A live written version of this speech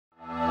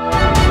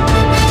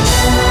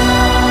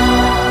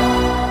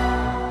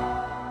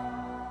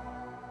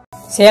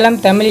சேலம்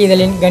தமிழ்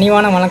இதழின்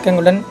கனிவான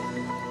வணக்கங்களுடன்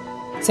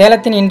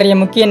சேலத்தின் இன்றைய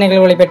முக்கிய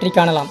நிகழ்வுகளை பற்றி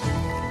காணலாம்.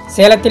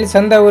 சேலத்தில்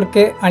சொந்த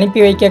ஊருக்கு அனுப்பி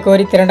வைக்க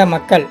கோரி திரண்ட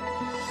மக்கள்.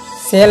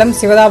 சேலம்,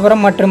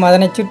 சிவதாபுரம் மற்றும்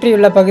அதனை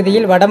சுற்றியுள்ள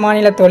பகுதியில்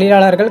வடமாநில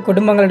தொழிலாளர்கள்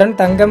குடும்பங்களுடன்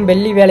தங்கம்,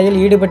 வெள்ளி வேலையில்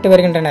ஈடுபட்டு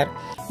வருகின்றனர்.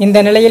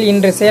 இந்த நிலையில்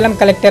இன்று சேலம்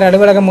கலெக்டர்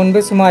அலுவலகம்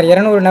முன்பு சுமார்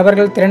 200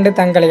 நபர்கள் திரண்டு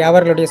தங்களை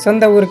அவர்களுடைய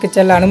சொந்த ஊருக்கு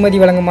செல்ல அனுமதி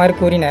வழங்குமாறு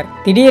கூறினர்.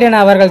 திடீரென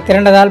அவர்கள்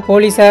திரண்டதால்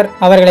போலீசார்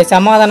அவர்களை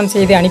சமாதானம்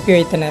செய்து அனுப்பி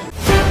வைத்தனர்.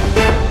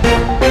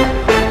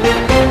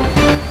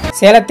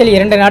 சேலத்தில்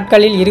 2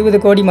 நாட்களில் 20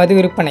 கோடி மது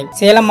விற்பனை.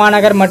 சேலம்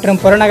மாநகர் மற்றும்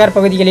புறநகர்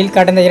பகுதிகளில்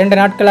கடந்த 2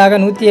 நாட்களாக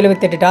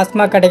 178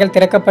 டாஸ்மாக் கடைகள்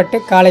திறக்கப்பட்டு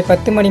காலை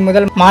 10 மணி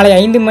முதல் மாலை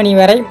 5 மணி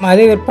வரை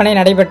மது விற்பனை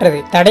நடைபெற்றது.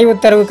 தடை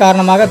உத்தரவு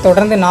காரணமாக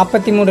தொடர்ந்து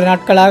 43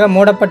 நாட்களாக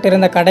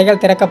மூடப்பட்டிருந்த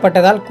கடைகள்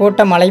திறக்கப்பட்டதால்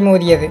கூட்டம்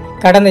அலைமோதியது.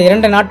 கடந்த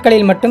 2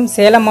 நாட்களில் மட்டும்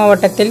சேலம்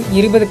மாவட்டத்தில்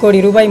 20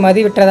 கோடி ரூபாய்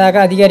மது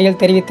விற்றதாக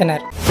அதிகாரிகள்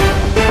தெரிவித்தனர்.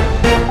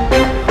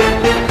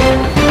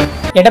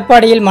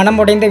 எடப்பாடியில் மனம்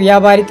உடைந்த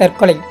வியாபாரி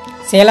தற்கொலை.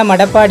 சேலம்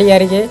எடப்பாடி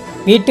அருகே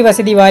வீட்டு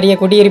வசதி வாரிய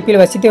குடியிருப்பில்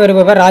வசித்து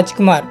வருபவர்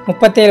ராஜ்குமார்.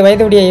 37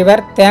 வயதுடைய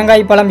இவர்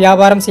தேங்காய் பழம்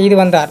வியாபாரம் செய்து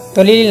வந்தார்.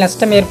 தொழிலில்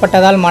நஷ்டம்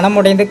ஏற்பட்டதால்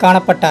மனமுடைந்து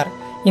காணப்பட்டார்.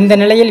 இந்த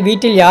நிலையில்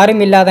வீட்டில்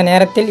யாரும் இல்லாத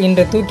நேரத்தில்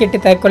இன்று தூக்கிட்டு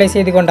தற்கொலை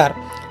செய்து கொண்டார்.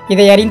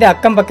 இதை அறிந்த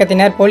அக்கம்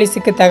பக்கத்தினர்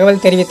போலீசுக்கு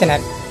தகவல்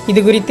தெரிவித்தனர்.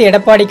 இதுகுறித்து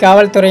எடப்பாடி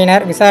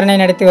காவல்துறையினர் விசாரணை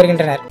நடத்தி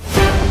வருகின்றனர்.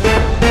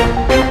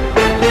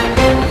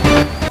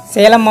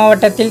 சேலம்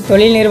மாவட்டத்தில்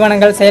தொழில்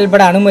நிறுவனங்கள்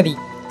செயல்பட அனுமதி.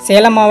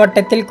 சேலம்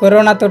மாவட்டத்தில்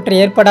கொரோனா தொற்று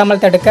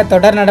ஏற்படாமல் தடுக்க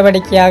தொடர்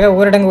நடவடிக்கையாக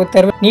ஊரடங்கு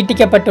உத்தரவு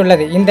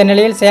நீட்டிக்கப்பட்டுள்ளது. இந்த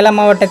நிலையில் சேலம்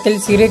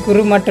மாவட்டத்தில் சிறு,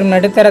 குறு மற்றும்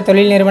நடுத்தர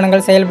தொழில்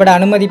நிறுவனங்கள் செயல்பட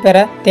அனுமதி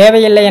பெற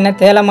தேவையில்லை என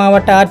சேலம்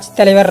மாவட்ட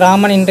ஆட்சித்தலைவர்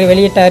ராமன் இன்று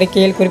வெளியிட்ட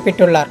அறிக்கையில்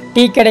குறிப்பிட்டுள்ளார்.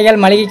 டீ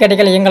கடைகள், மளிகை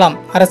கடைகள் இயங்கலாம்.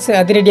 அரசு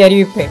அதிரடி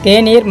அறிவிப்பு.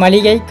 தேநீர்,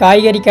 மளிகை,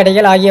 காய்கறி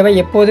கடைகள் ஆகியவை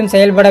எப்போதும்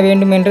செயல்பட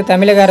வேண்டும் என்று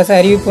தமிழக அரசு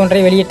அறிவிப்பு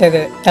ஒன்றை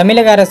வெளியிட்டது.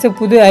 தமிழக அரசு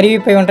புது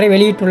அறிவிப்பை ஒன்றை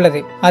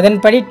வெளியிட்டுள்ளது.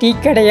 அதன்படி டீ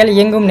கடைகள்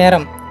இயங்கும்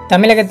நேரம்: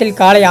 தமிழகத்தில்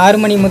காலை 6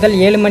 மணி முதல்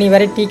 7 மணி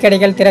வரை டீ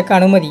கடைகள் திறக்க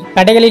அனுமதி.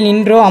 கடைகளில்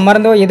நின்றோ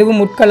அமர்ந்தோ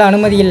எதுவும் உட்கொள்ள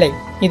அனுமதி இல்லை.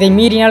 இதை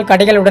மீறினால்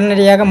கடைகள்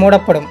உடனடியாக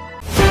மூடப்படும்.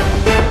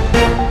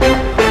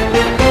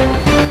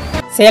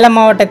 சேலம்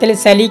மாவட்டத்தில்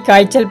சளி,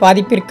 காய்ச்சல்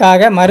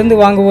பாதிப்பிற்காக மருந்து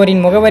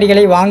வாங்குவோரின்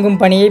முகவரிகளை வாங்கும்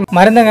பணியை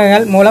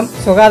மருந்தகங்கள் மூலம்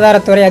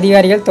சுகாதாரத்துறை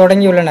அதிகாரிகள்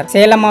தொடங்கியுள்ளனர்.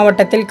 சேலம்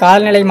மாவட்டத்தில்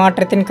காலநிலை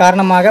மாற்றத்தின்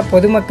காரணமாக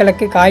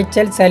பொதுமக்களுக்கு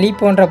காய்ச்சல், சளி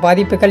போன்ற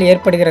பாதிப்புகள்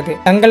ஏற்படுகிறது.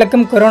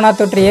 தங்களுக்கும் கொரோனா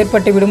தொற்று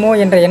ஏற்பட்டு விடுமோ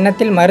என்ற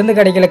எண்ணத்தில் மருந்து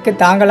கடைகளுக்கு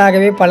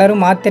தாங்களாகவே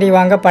பலரும் மாத்திரை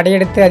வாங்க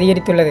படையெடுத்து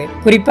அதிகரித்துள்ளது.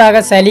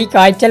 குறிப்பாக சளி,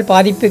 காய்ச்சல்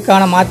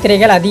பாதிப்புக்கான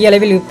மாத்திரைகள் அதிக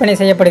அளவில் விற்பனை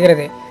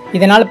செய்யப்படுகிறது.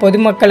 இதனால்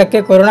பொதுமக்களுக்கு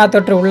கொரோனா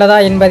தொற்று உள்ளதா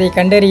என்பதை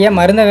கண்டறிய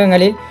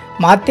மருந்தகங்களில்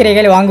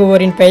மாத்திரைகள்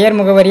வாங்குவோரின் பெயர்,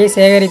 முகவரியை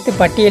சேகரித்து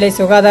பட்டியலை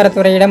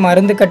சுகாதாரத்துறையிடம்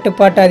மருந்து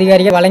கட்டுப்பாட்டு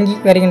அதிகாரிகள் வழங்கி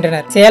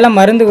வருகின்றனர். சேலம்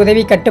மருந்து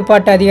உதவி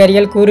கட்டுப்பாட்டு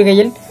அதிகாரிகள்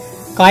கூறுகையில்,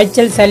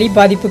 காய்ச்சல், சளி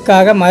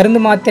பாதிப்புக்காக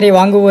மருந்து மாத்திரை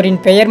வாங்குவோரின்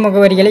பெயர்,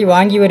 முகவரிகளை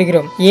வாங்கி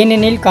வருகிறோம்.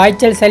 ஏனெனில்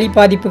காய்ச்சல், சளி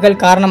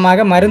பாதிப்புகள்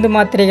காரணமாக மருந்து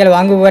மாத்திரைகள்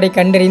வாங்குவோரை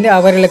கண்டறிந்து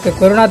அவர்களுக்கு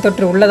கொரோனா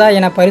தொற்று உள்ளதா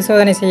என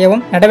பரிசோதனை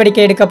செய்யவும்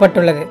நடவடிக்கை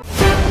எடுக்கப்பட்டுள்ளது.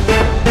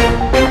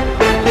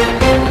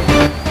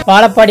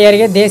 வாழப்பாடி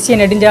அருகே தேசிய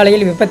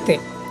நெடுஞ்சாலையில் விபத்து.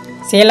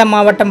 சேலம்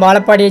மாவட்டம்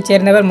வாழப்பாடியைச்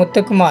சேர்ந்தவர்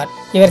முத்துக்குமார்.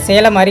 இவர்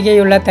சேலம்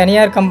அருகேயுள்ள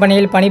தனியார்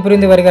கம்பெனியில்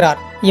பணிபுரிந்து வருகிறார்.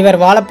 இவர்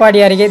வாழப்பாடி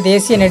அருகே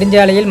தேசிய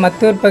நெடுஞ்சாலையில்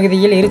மத்தூர்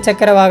பகுதியில்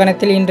இருசக்கர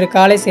வாகனத்தில் இன்று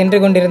காலை சென்று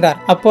கொண்டிருந்தார்.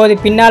 அப்போது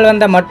பின்னால்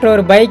வந்த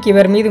மற்றொரு பைக்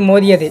இவர் மீது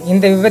மோதியது.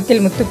 இந்த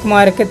விபத்தில்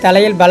முத்துக்குமாருக்கு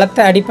தலையில்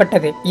பலத்த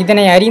அடிபட்டது.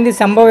 இதனை அறிந்து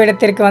சம்பவ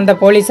இடத்திற்கு வந்த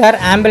போலீசார்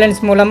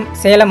ஆம்புலன்ஸ் மூலம்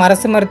சேலம்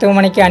அரசு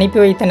மருத்துவமனைக்கு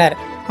அனுப்பி வைத்தனர்.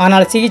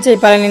 ஆனால் சிகிச்சை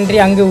பலனின்றி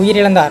அங்கு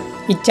உயிரிழந்தார்.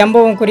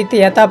 இச்சம்பவம் குறித்து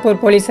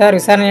ஏத்தாப்பூர் போலீசார்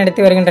விசாரணை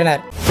நடத்தி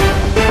வருகின்றனர்.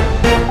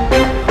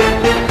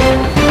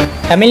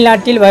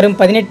 தமிழ்நாட்டில் வரும்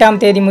 18ஆம்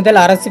தேதி முதல்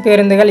அரசு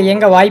பேருந்துகள்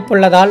இயங்க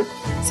வாய்ப்புள்ளதால்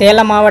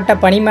சேலம் மாவட்ட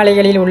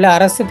பனிமலைகளில் உள்ள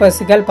அரசு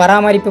பஸ்கள்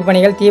பராமரிப்பு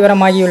பணிகள்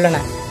தீவிரமாகியுள்ளன.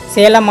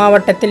 சேலம்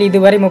மாவட்டத்தில்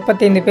இதுவரை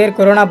 35 பேர்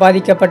கொரோனா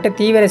பாதிக்கப்பட்டு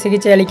தீவிர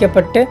சிகிச்சை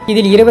அளிக்கப்பட்டு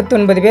இதில்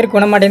 29 பேர்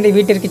குணமடைந்து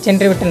வீட்டிற்கு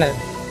சென்று விட்டனர்.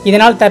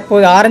 இதனால்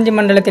தற்போது ஆரஞ்சு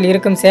மண்டலத்தில்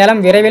இருக்கும்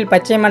சேலம் விரைவில்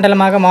பச்சை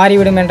மண்டலமாக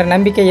மாறிவிடும் என்ற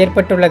நம்பிக்கை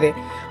ஏற்பட்டுள்ளது.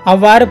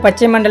 அவ்வாறு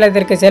பச்சை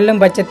மண்டலத்திற்கு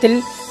செல்லும் பட்சத்தில்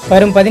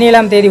வரும்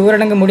 17ஆம் தேதி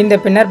ஊரடங்கு முடிந்த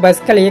பின்னர்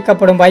பஸ்கள்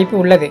இயக்கப்படும் வாய்ப்பு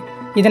உள்ளது.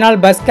 இதனால்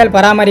பஸ்கள்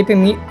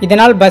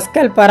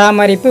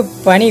பராமரிப்பு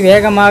பணி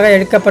வேகமாக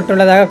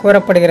எடுக்கப்பட்டுள்ளதாக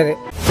கூறப்படுகிறது.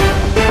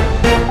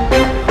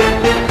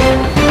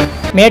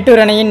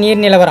 மேட்டூர் அணையின்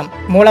நீர் நிலவரம்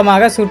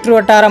மூலமாக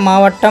சுற்றுவட்டார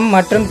மாவட்டம்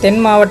மற்றும் தென்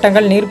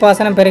மாவட்டங்கள்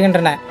நீர்ப்பாசனம்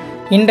பெறுகின்றன.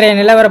 இன்றைய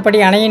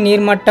நிலவரப்படி அணையின்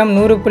நீர்மட்டம்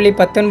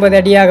 100.19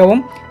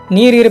 அடியாகவும்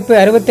நீர் இருப்பு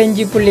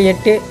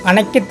 65.8.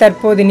 அணைக்கு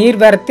தற்போது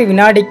நீர்வரத்து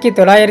வினாடிக்கு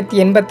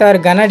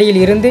 986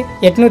 கனஅடியில் இருந்து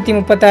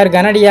 836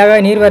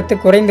 கனஅடியாக நீர்வரத்து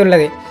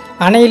குறைந்துள்ளது.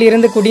 அணையில்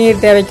இருந்து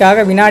குடிநீர்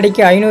தேவைக்காக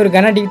வினாடிக்கு 500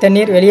 கனஅடி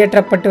தண்ணீர்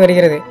வெளியேற்றப்பட்டு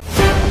வருகிறது.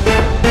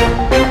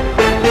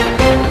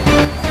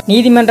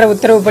 நீதிமன்ற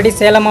உத்தரவுப்படி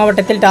சேலம்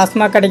மாவட்டத்தில்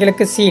டாஸ்மாக்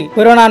கடைகளுக்கு சீல்.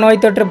 கொரோனா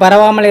நோய் தொற்று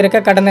பரவாமல்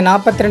இருக்க கடந்த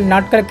 42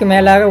 நாட்களுக்கு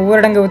மேலாக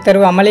ஊரடங்கு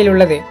உத்தரவு அமலில்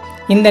உள்ளது.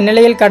 இந்த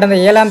நிலையில் கடந்த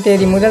 7ஆம்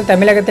தேதி முதல்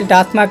தமிழகத்தில்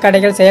டாஸ்மாக்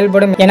கடைகள்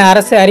செயல்படும் என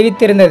அரசு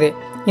அறிவித்திருந்தது.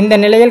 இந்த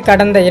நிலையில்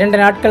கடந்த 2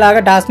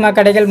 நாட்களாக டாஸ்மாக்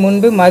கடைகள்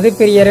முன்பு மது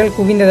பிரியர்கள்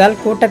குவிந்ததால்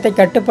கூட்டத்தை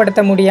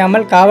கட்டுப்படுத்த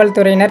முடியாமல்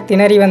காவல்துறையினர்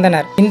திணறி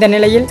வந்தனர். இந்த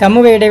நிலையில்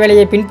சமூக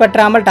இடைவெளியை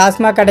பின்பற்றாமல்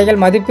டாஸ்மாக்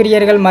கடைகள் மது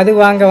பிரியர்கள் மது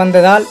வாங்க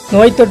வந்ததால்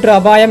நோய் தொற்று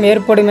அபாயம்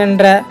ஏற்படும்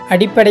என்ற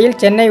அடிப்படையில்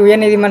சென்னை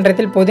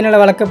உயர்நீதிமன்றத்தில்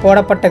பொதுநல வழக்கு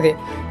போடப்பட்டது.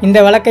 இந்த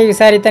வழக்கை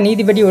விசாரித்த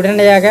நீதிபதி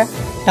உடனடியாக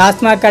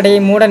டாஸ்மாக் கடையை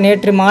மூட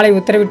நேற்று மாலை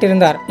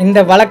உத்தரவிட்டிருந்தார். இந்த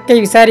வழக்கை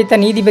விசாரித்த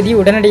நீதிபதி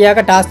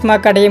உடனடியாக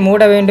டாஸ்மாக் கடையை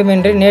மூட வேண்டும்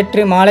என்று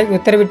நேற்று மாலை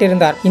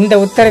உத்தரவிட்டிருந்தார். இந்த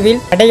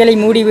உத்தரவில் கடைகளை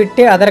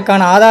மூடிவிட்டு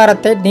அதற்கான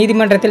ஆதாரத்தை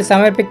நீதிமன்றத்தில்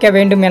சமர்ப்பிக்க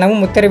வேண்டும்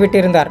எனவும்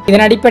உத்தரவிட்டிருந்தார்.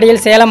 இதன்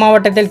அடிப்படையில் சேலம்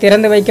மாவட்டத்தில்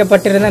திறந்து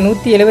வைக்கப்பட்டிருந்த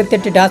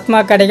 178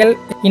 டாஸ்மாக் கடைகள்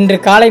இன்று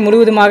காலை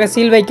முழுவதுமாக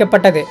சீல்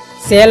வைக்கப்பட்டது.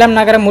 சேலம்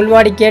நகரம்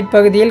முள்வாடி கேட்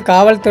பகுதியில்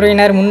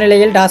காவல்துறையினர்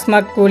முன்னிலையில்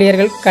டாஸ்மாக்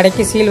ஊழியர்கள்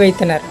கடைக்கு சீல்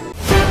வைத்தனர்.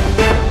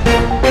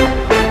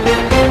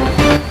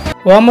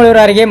 ஓமலூர்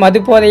அருகே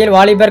மதுபோதையில்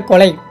வாலிபர்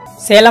கொலை.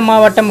 சேலம்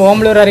மாவட்டம்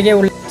ஓமலூர் அருகே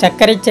உள்ள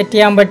சக்கரை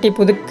செட்டியாம்பட்டி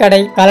புதுக்கடை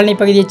காலனி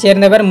பகுதியைச்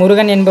சேர்ந்தவர்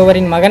முருகன்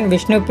என்பவரின் மகன்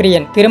விஷ்ணு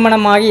பிரியன்.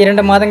 திருமணமாகி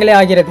 2 மாதங்களே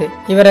ஆகிறது.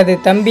 இவரது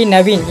தம்பி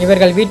நவீன்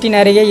இவர்கள் வீட்டின்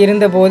அருகே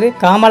இருந்தபோது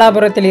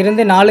காமலாபுரத்தில்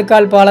இருந்து 4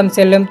 கால் பாலம்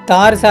செல்லும்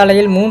தார்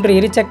சாலையில் 3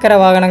 இருசக்கர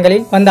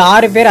வாகனங்களில் வந்த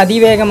 6 பேர்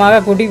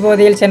அதிவேகமாக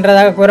குடிபோதையில்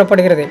சென்றதாக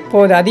கூறப்படுகிறது.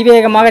 இப்போது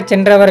அதிவேகமாக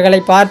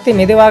சென்றவர்களை பார்த்து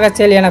மெதுவாக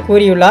செல் என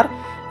கூறியுள்ளார்.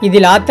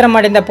 இதில்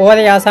ஆத்திரமடைந்த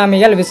போதை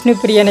ஆசாமிகள் விஷ்ணு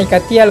பிரியனை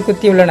கத்தியால்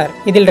குத்தியுள்ளனர்.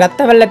 இதில்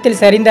இரத்த வெள்ளத்தில்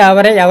சரிந்த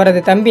அவரை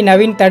அவரது தம்பி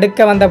நவீன்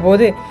தடுக்க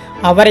வந்தபோது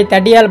அவரை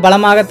தடியால்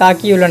பலமாக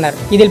தாக்கியுள்ளனர்.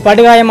 இதில்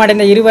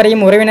படுகாயமடைந்த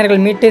இருவரையும்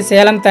உறவினர்கள் மீட்டு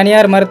சேலம்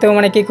தனியார்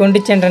மருத்துவமனைக்கு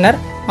கொண்டு சென்றனர்.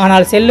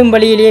 ஆனால் செல்லும்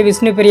வழியிலேயே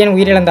விஷ்ணு பிரியன்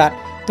உயிரிழந்தார்.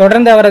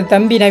 தொடர்ந்து அவரது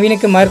தம்பி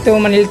நவீனுக்கு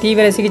மருத்துவமனையில்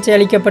தீவிர சிகிச்சை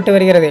அளிக்கப்பட்டு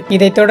வருகிறது.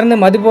 இதைத் தொடர்ந்து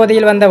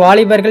மதுபோதையில் வந்த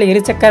வாலிபர்கள்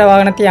இருசக்கர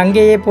வாகனத்தை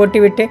அங்கேயே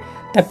போட்டுவிட்டு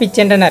தப்பிச்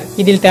சென்றனர்.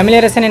 இதில்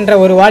தமிழரசன் என்ற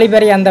ஒரு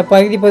வாலிபரை அந்த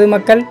பகுதி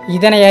பொதுமக்கள்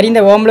இதனை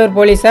அறிந்த ஓமலூர்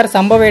போலீசார்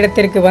சம்பவ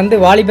இடத்திற்கு வந்து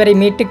வாலிபரை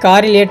மீட்டு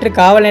காரில் ஏற்று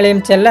காவல்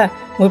நிலையம் செல்ல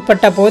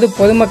முற்பட்ட போது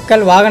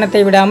பொதுமக்கள்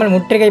வாகனத்தை விடாமல்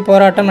முற்றுகை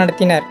போராட்டம்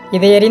நடத்தினர்.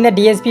 இதையறிந்த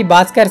டிஎஸ்பி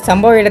பாஸ்கர்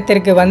சம்பவ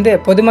இடத்திற்கு வந்து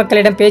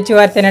பொதுமக்களிடம்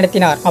பேச்சுவார்த்தை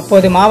நடத்தினார்.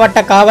 அப்போது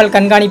மாவட்ட காவல்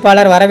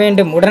கண்காணிப்பாளர்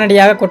வரவேண்டும்,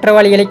 உடனடியாக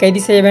குற்றவாளிகளை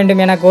கைது செய்ய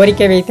வேண்டும் என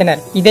கோரிக்கை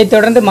வைத்தனர். இதைத்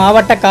தொடர்ந்து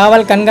மாவட்ட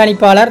காவல்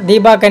கண்காணிப்பாளர்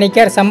தீபா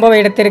கணிக்கர் சம்பவ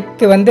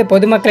இடத்திற்கு வந்து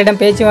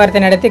பொதுமக்களிடம்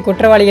பேச்சுவார்த்தை நடத்தி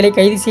குற்றவாளிகளை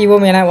கைது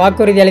செய்வோம் என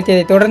வாக்குறுதி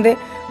அளித்ததை தொடர்ந்து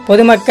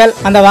பொதுமக்கள்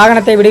அந்த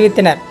வாகனத்தை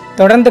விடுவித்தனர்.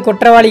 தொடர்ந்து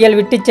குற்றவாளிகள்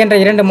விட்டுச் சென்ற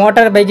 2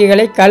 மோட்டார்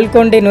பைக்குகளை கல்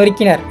கொண்டு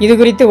நொறுக்கினர்.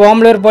 இதுகுறித்து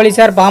ஓமலூர்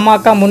போலீசார்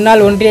பாமக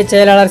முன்னாள் ஒன்றிய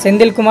செயலாளர்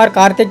செந்தில்குமார்,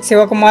 கார்த்திக்,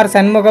 சிவகுமார்,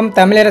 சண்முகம்,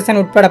 தமிழரசன்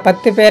உட்பட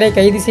 10 பேரை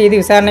கைது செய்து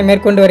விசாரணை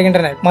மேற்கொண்டு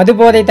வருகின்றனர்.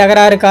 மதுபோதை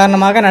தகராறு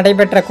காரணமாக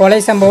நடைபெற்ற கொலை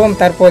சம்பவம்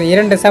தற்போது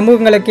 2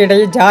 சமூகங்களுக்கு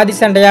இடையே ஜாதி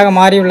சண்டையாக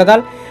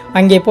மாறியுள்ளதால்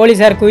அங்கே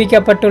போலீசார்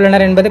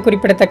குவிக்கப்பட்டுள்ளனர் என்பது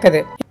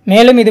குறிப்பிடத்தக்கது.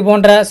 மேலும்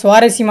இதுபோன்ற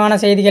சுவாரஸ்யமான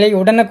செய்திகளை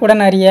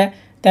உடனுக்குடன் அறிய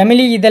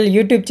தமிழி இதழ்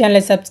யூடியூப்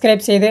சேனலை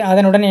சப்ஸ்கிரைப் செய்து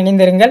அதனுடன்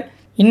இணைந்திருங்கள்.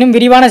 இன்னும்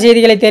விரிவான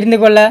செய்திகளை தெரிந்து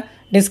கொள்ள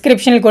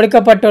டிஸ்கிரிப்ஷனில்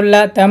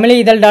கொடுக்கப்பட்டுள்ள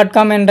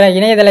தமிழிதழ்.com என்ற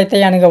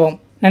இணையதளத்தை அணுகவும்.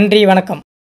 நன்றி, வணக்கம்.